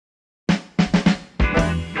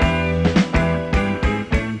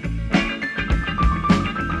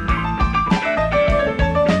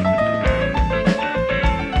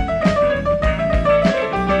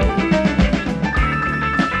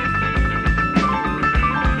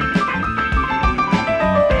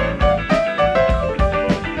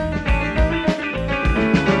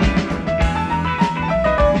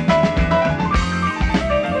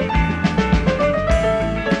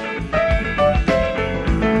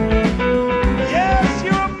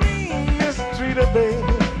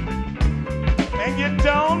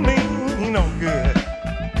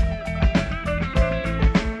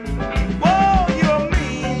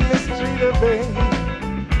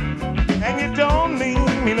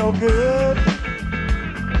no good.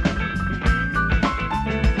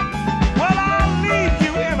 Well, I'll leave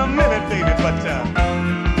you in a minute, baby, but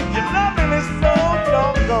your loving is so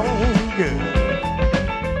doggone good.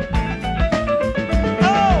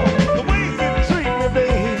 Oh, the way you treat me,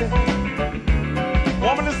 baby,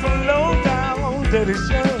 woman, it's a low down, dirty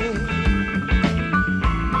shame.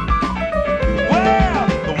 Well,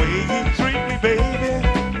 the way you treat me, baby,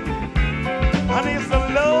 honey, it's a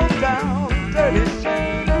low down, dirty shame.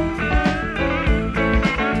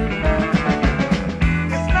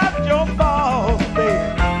 It's not your fault, baby.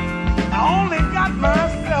 I only got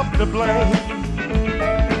myself to blame.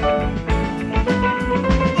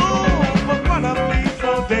 Ooh, but one of these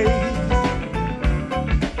old days,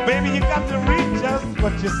 baby, you got to reap just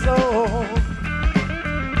what you sow.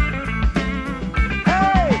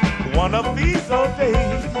 Hey, one of these old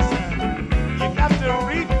days, you got to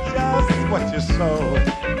reap just what you sow.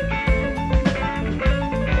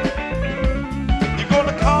 You're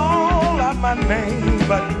gonna call out my name,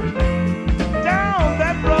 but down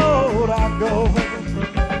that road I go.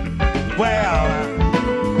 Well,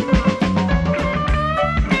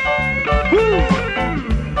 woo.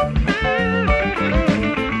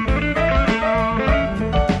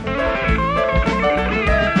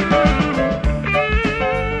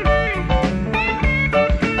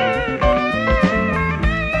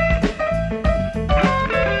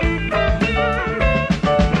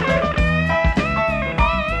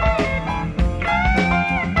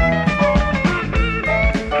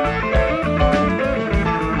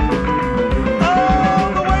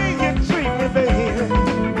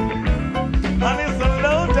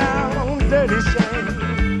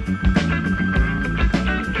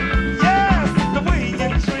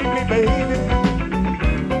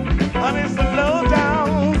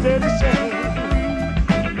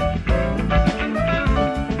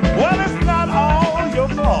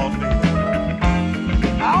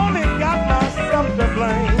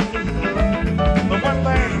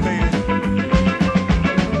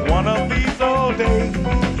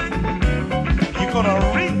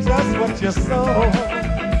 Your soul,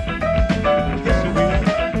 yes you will.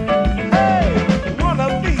 Hey, one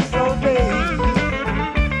of these old days,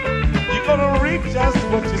 you're gonna reap just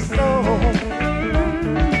what you sow.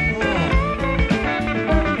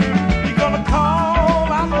 You're gonna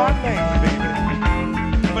call out my name, baby,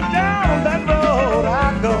 but down that road I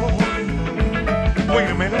go. Wait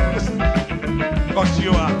a minute, listen, 'cause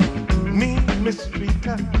you are me,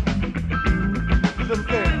 Mistreater, little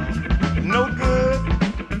girl, no good.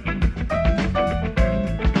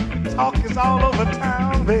 Talk is all over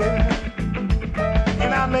town, baby,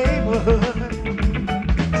 in our neighborhood.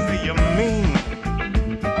 Say you're mean,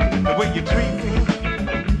 the way you treat me.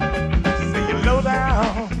 Say you're low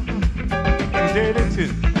down and dirty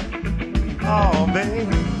too. Oh,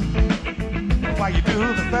 baby, why you do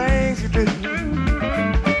the things you do?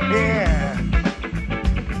 Yeah,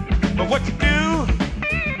 but what you do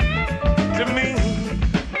to me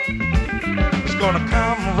is gonna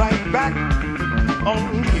come right back on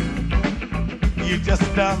you. You're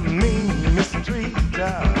just a mean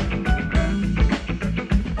mistreater,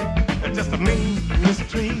 just a mean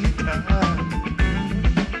mistreater.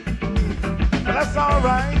 But that's all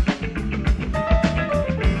right.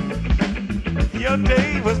 Your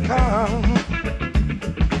day was come,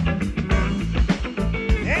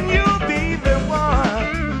 and you'll be the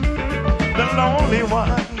one, the lonely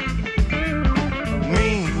one,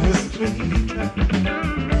 mean mistreater.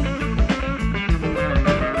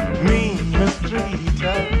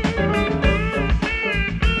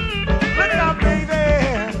 Look out, baby.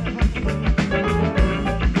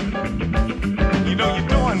 You know you're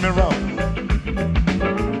doing me wrong.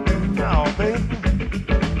 Now, baby,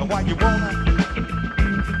 why you wanna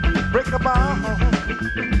break a bone?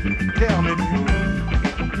 Tell me,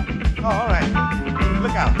 dude. All right,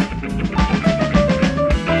 look out.